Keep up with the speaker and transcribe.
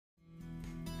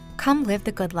Come live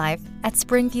the good life at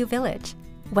Springview Village.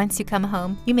 Once you come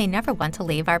home, you may never want to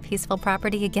leave our peaceful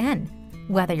property again.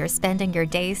 Whether you're spending your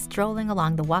days strolling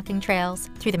along the walking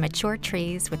trails, through the mature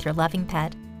trees with your loving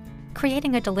pet,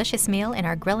 creating a delicious meal in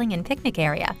our grilling and picnic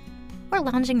area, or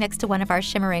lounging next to one of our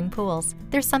shimmering pools,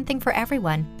 there's something for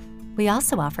everyone. We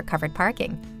also offer covered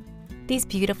parking. These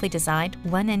beautifully designed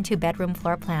 1- and 2-bedroom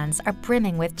floor plans are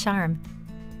brimming with charm.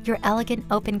 Your elegant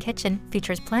open kitchen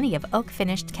features plenty of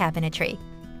oak-finished cabinetry,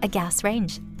 a gas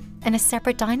range, and a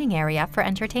separate dining area for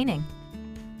entertaining.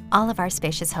 All of our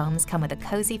spacious homes come with a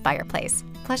cozy fireplace,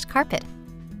 plush carpet,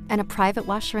 and a private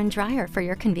washer and dryer for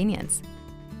your convenience.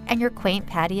 And your quaint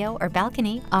patio or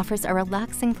balcony offers a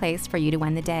relaxing place for you to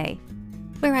end the day.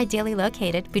 We're ideally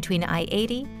located between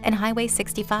I-80 and Highway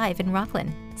 65 in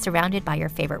Rocklin, surrounded by your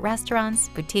favorite restaurants,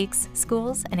 boutiques,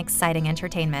 schools, and exciting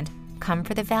entertainment. Come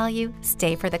for the value,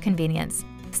 stay for the convenience.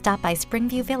 Stop by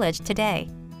Springview Village today.